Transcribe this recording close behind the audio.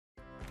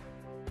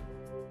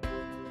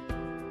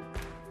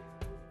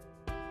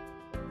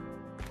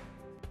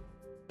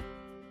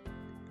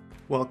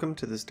Welcome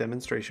to this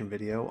demonstration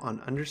video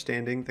on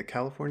understanding the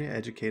California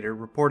Educator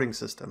Reporting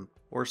System,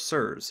 or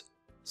CERS,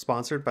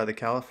 sponsored by the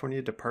California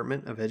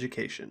Department of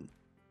Education.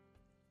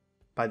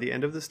 By the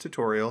end of this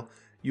tutorial,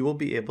 you will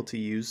be able to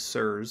use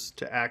CERS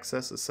to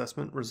access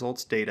assessment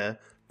results data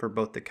for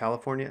both the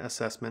California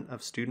Assessment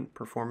of Student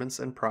Performance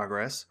and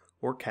Progress,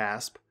 or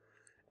CAASPP,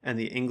 and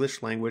the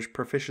English Language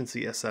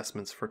Proficiency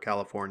Assessments for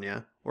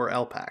California, or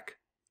ELPAC.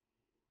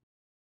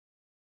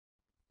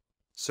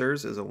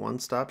 CERS is a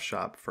one-stop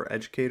shop for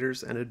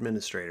educators and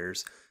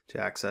administrators to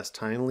access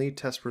timely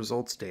test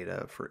results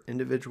data for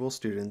individual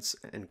students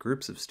and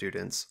groups of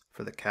students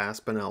for the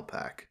CAASPP and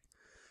ELPAC.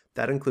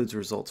 That includes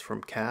results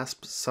from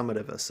CAASPP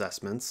summative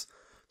assessments,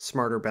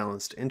 Smarter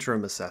Balanced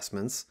interim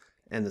assessments,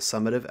 and the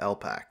summative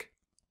ELPAC.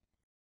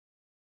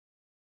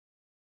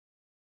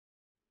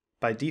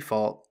 By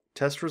default,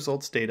 test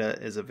results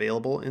data is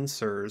available in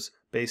CERS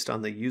based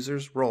on the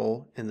user's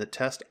role in the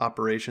Test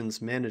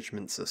Operations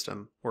Management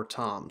System, or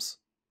TOMS.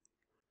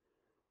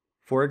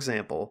 For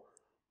example,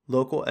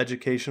 local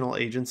educational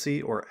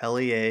agency or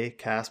LEA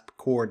CAASPP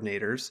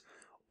coordinators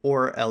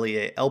or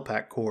LEA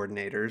ELPAC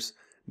coordinators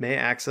may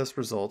access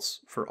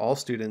results for all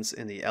students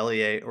in the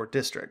LEA or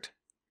district.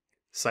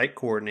 Site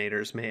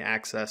coordinators may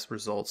access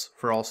results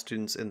for all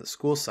students in the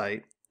school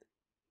site,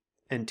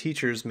 and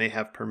teachers may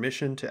have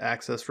permission to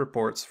access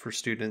reports for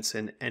students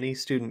in any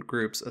student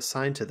groups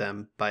assigned to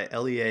them by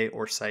LEA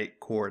or site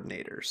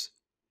coordinators.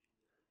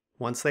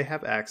 Once they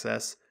have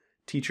access,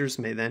 teachers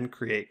may then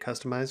create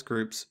customized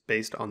groups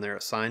based on their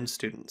assigned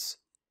students.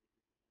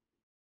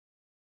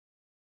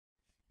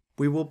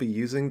 We will be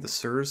using the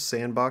CERS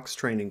Sandbox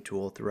training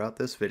tool throughout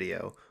this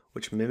video,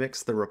 which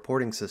mimics the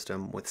reporting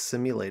system with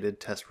simulated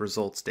test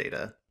results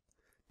data.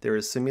 There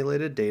is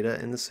simulated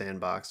data in the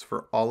sandbox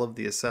for all of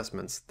the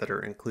assessments that are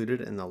included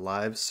in the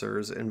live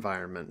CERS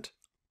environment.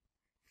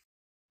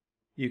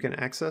 You can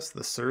access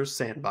the CERS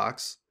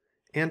Sandbox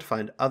and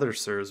find other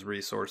CERS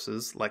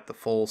resources like the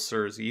full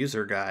CERS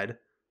user guide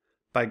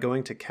by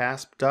going to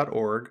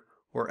CAASPP.org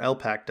or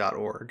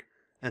ELPAC.org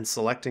and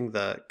selecting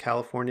the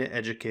California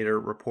Educator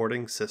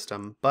Reporting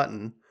System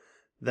button,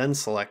 then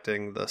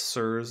selecting the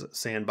CERS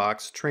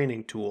Sandbox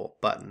Training Tool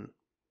button.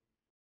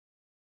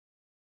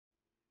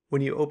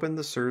 When you open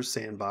the CERS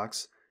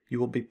Sandbox, you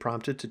will be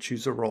prompted to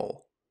choose a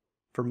role.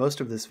 For most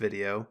of this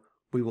video,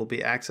 we will be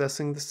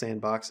accessing the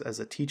sandbox as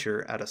a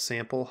teacher at a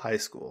sample high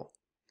school.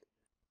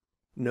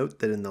 Note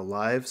that in the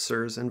live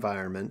CERS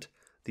environment,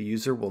 the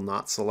user will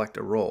not select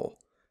a role.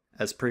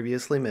 As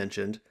previously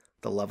mentioned,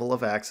 the level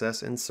of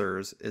access in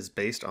CERS is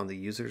based on the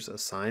user's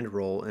assigned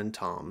role in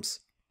TOMS.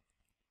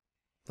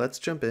 Let's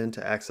jump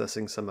into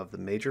accessing some of the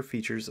major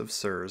features of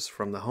CERS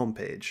from the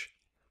homepage.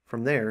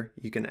 From there,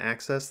 you can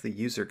access the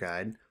user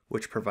guide,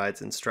 which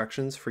provides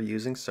instructions for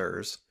using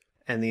CERS,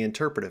 and the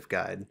interpretive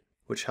guide,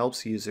 which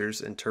helps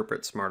users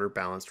interpret Smarter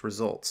Balanced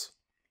results.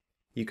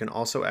 You can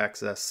also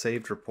access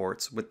saved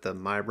reports with the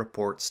My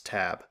Reports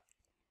tab.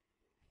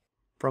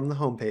 From the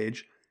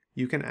homepage,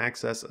 you can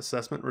access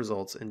assessment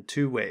results in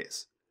two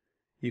ways.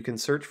 You can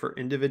search for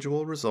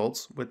individual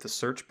results with the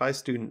Search by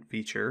Student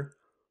feature,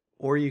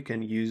 or you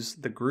can use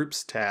the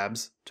Groups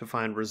tabs to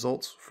find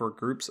results for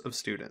groups of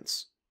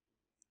students.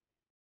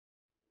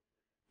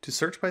 To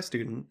search by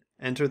student,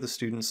 enter the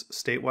student's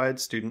statewide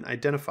student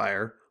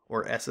identifier,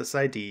 or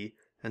SSID,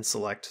 and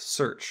select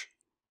Search.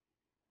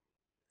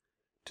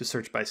 To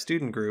search by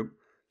student group,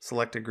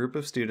 select a group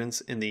of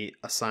students in the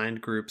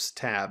Assigned Groups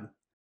tab.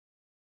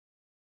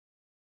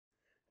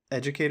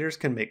 Educators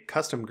can make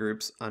custom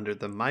groups under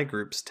the My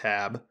Groups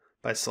tab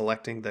by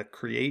selecting the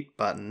Create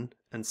button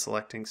and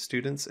selecting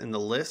students in the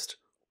list,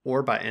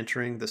 or by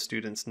entering the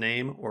student's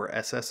name or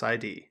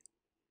SSID.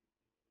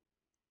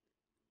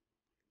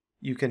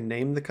 You can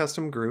name the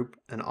custom group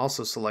and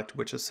also select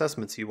which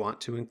assessments you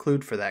want to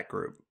include for that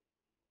group.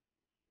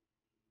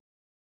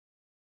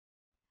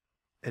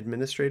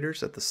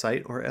 Administrators at the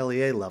site or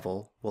LEA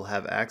level will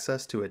have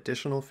access to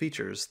additional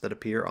features that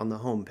appear on the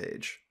home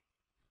page.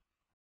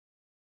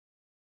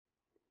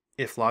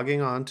 If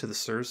logging on to the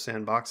CERS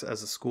Sandbox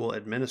as a school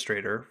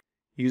administrator,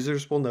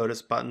 users will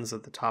notice buttons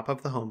at the top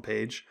of the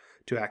homepage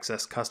to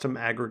access custom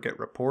aggregate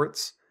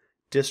reports,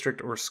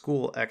 district or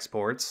school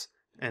exports,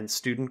 and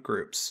student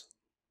groups.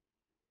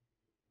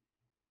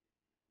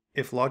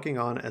 If logging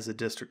on as a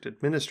district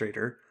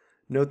administrator,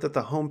 note that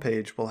the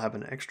homepage will have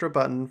an extra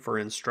button for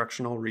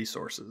instructional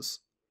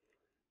resources.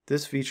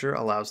 This feature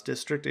allows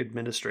district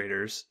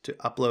administrators to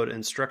upload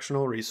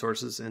instructional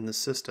resources in the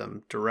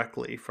system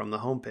directly from the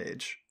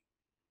homepage.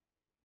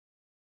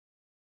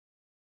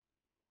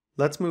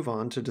 Let's move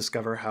on to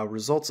discover how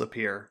results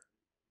appear.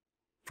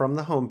 From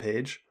the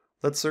homepage,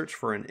 let's search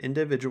for an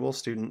individual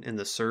student in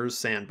the CERS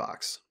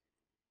Sandbox.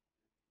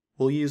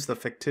 We'll use the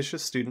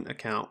fictitious student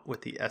account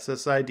with the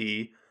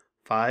SSID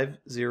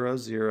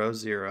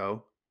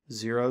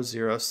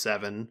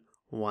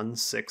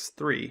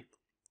 50000071163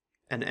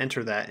 and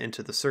enter that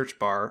into the search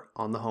bar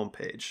on the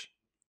homepage.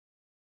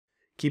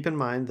 Keep in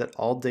mind that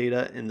all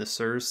data in the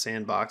CERS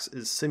Sandbox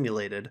is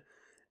simulated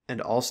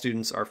and all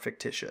students are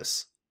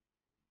fictitious.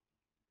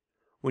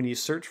 When you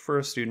search for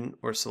a student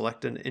or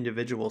select an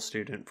individual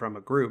student from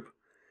a group,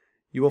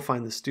 you will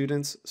find the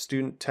student's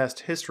student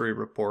test history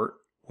report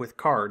with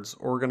cards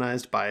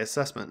organized by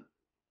assessment.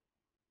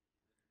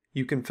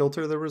 You can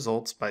filter the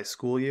results by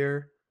school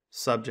year,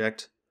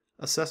 subject,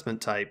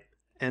 assessment type,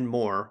 and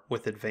more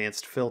with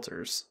advanced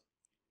filters.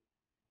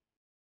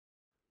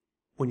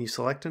 When you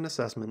select an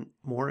assessment,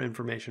 more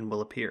information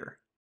will appear.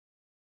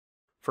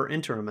 For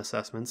interim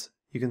assessments,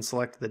 you can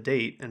select the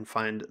date and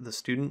find the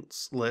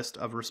student's list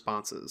of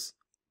responses.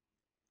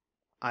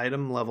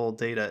 Item-level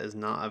data is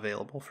not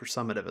available for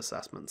summative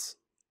assessments.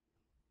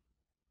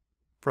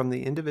 From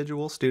the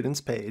individual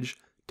student's page,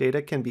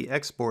 data can be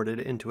exported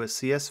into a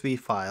CSV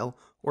file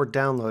or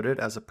downloaded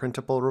as a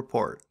printable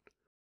report.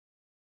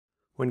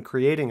 When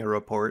creating a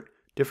report,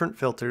 different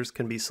filters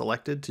can be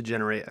selected to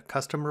generate a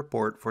custom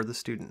report for the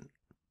student.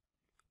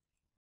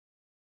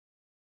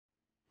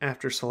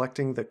 After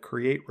selecting the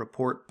Create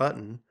Report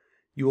button,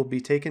 you will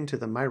be taken to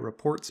the My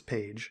Reports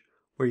page,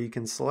 where you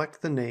can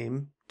select the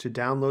name to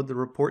download the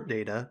report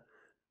data,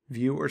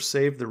 view or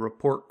save the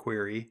report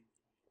query,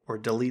 or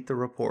delete the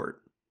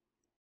report.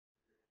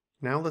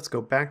 Now let's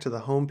go back to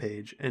the home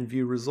page and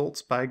view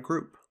results by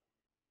group.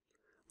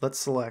 Let's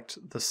select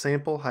the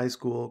Sample High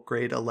School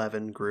Grade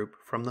 11 group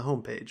from the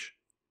home page.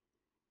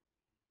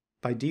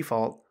 By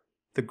default,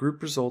 the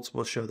group results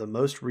will show the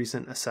most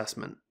recent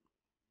assessment.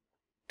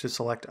 To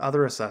select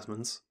other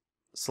assessments,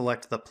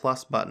 select the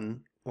plus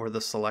button or the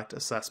Select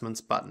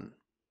Assessments button.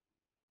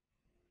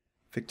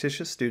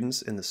 Fictitious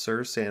students in the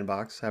CERS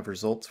sandbox have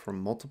results from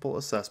multiple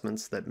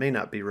assessments that may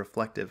not be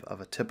reflective of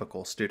a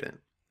typical student.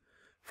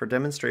 For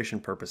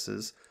demonstration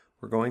purposes,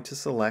 we're going to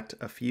select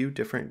a few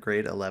different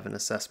grade 11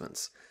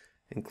 assessments,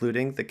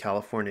 including the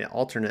California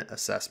Alternate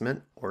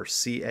Assessment, or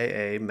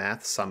CAA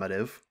Math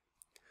Summative,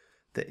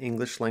 the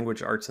English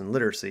Language Arts and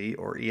Literacy,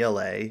 or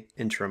ELA,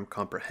 Interim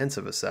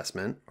Comprehensive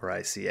Assessment, or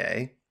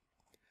ICA,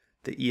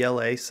 the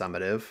ELA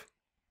Summative,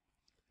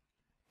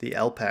 the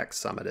ELPAC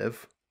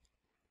Summative,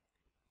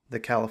 the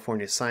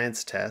California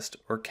Science Test,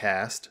 or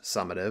CAST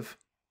Summative,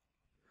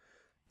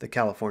 the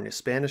California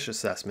Spanish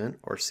Assessment,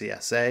 or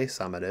CSA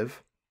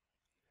Summative,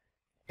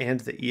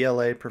 and the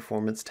ELA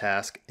Performance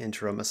Task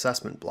Interim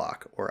Assessment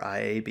Block, or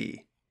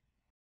IAB.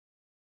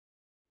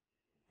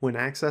 When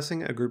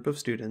accessing a group of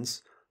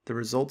students, the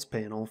results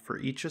panel for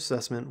each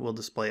assessment will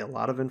display a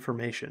lot of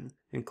information,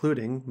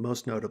 including,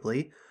 most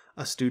notably,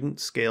 a student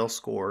scale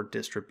score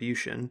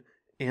distribution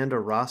and a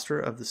roster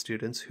of the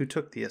students who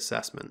took the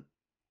assessment.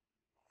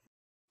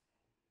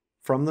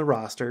 From the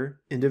roster,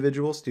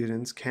 individual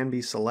students can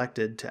be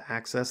selected to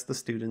access the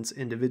student's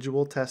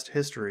individual test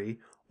history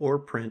or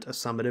print a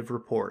summative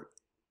report.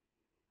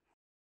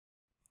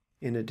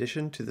 In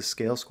addition to the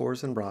scale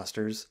scores and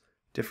rosters,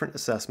 different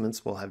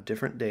assessments will have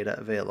different data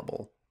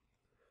available.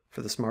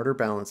 For the Smarter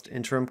Balanced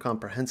Interim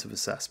Comprehensive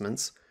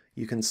Assessments,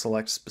 you can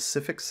select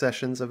specific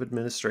sessions of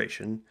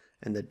administration,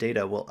 and the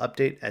data will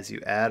update as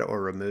you add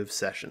or remove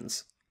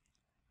sessions.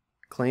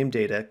 Claim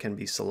data can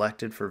be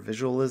selected for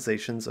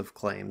visualizations of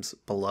claims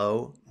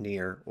below,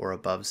 near, or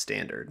above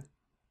standard.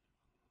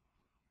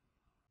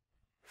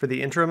 For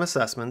the interim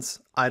assessments,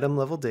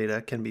 item-level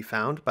data can be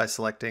found by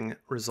selecting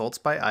Results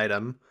by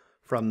Item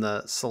from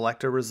the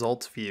Select a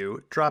Results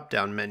View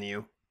drop-down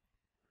menu.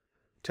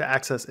 To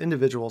access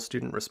individual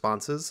student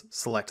responses,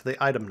 select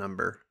the item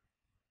number.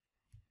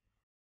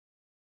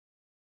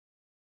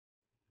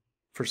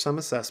 For some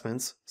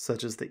assessments,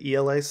 such as the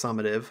ELA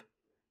Summative,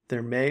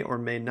 there may or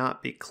may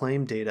not be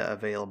claim data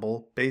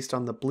available based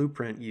on the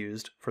blueprint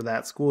used for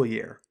that school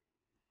year.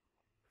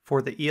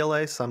 For the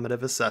ELA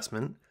Summative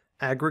assessment,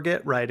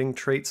 aggregate writing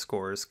trait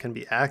scores can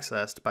be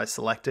accessed by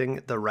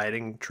selecting the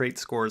Writing Trait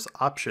Scores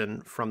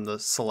option from the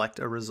Select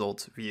a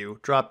Results View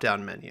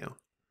drop-down menu.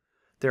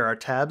 There are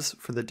tabs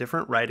for the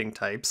different writing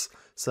types,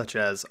 such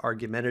as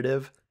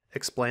argumentative,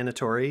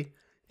 explanatory,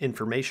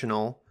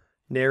 informational,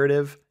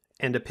 narrative,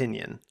 and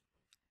opinion.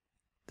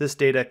 This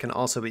data can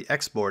also be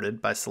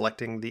exported by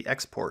selecting the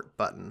Export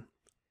button.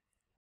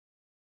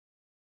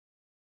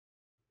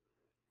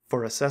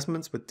 For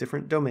assessments with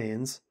different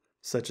domains,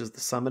 such as the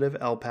summative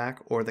ELPAC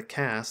or the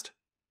CAST,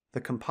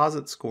 the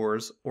composite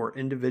scores or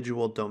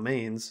individual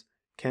domains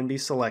can be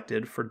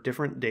selected for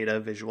different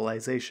data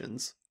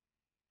visualizations.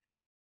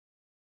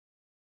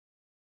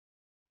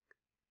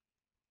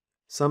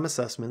 Some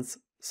assessments,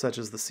 such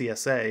as the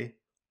CSA,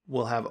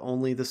 will have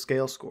only the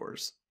scale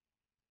scores.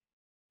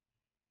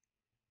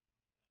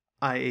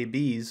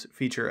 IABs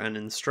feature an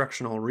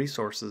Instructional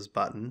Resources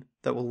button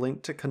that will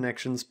link to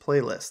Connections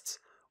playlists,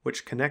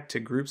 which connect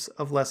to groups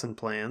of lesson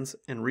plans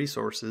and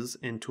resources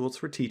in Tools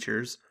for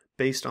Teachers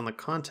based on the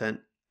content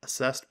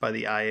assessed by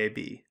the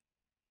IAB.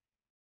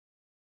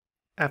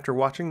 After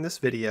watching this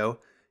video,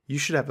 you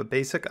should have a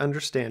basic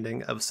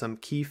understanding of some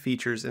key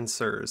features in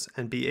CERS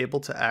and be able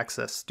to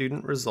access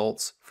student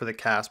results for the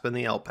CAASPP and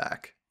the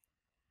ELPAC.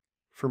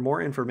 For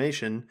more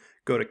information,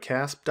 go to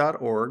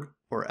CAASPP.org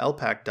or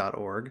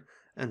ELPAC.org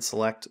and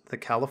select the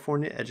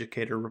California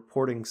Educator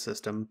Reporting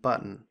System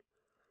button.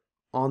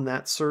 On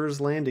that CERS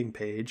landing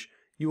page,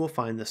 you will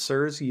find the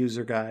CERS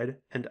user guide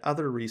and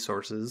other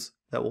resources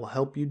that will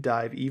help you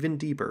dive even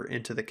deeper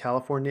into the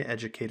California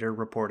Educator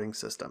Reporting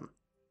System.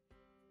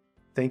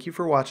 Thank you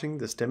for watching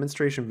this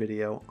demonstration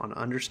video on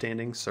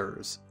understanding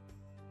CERS.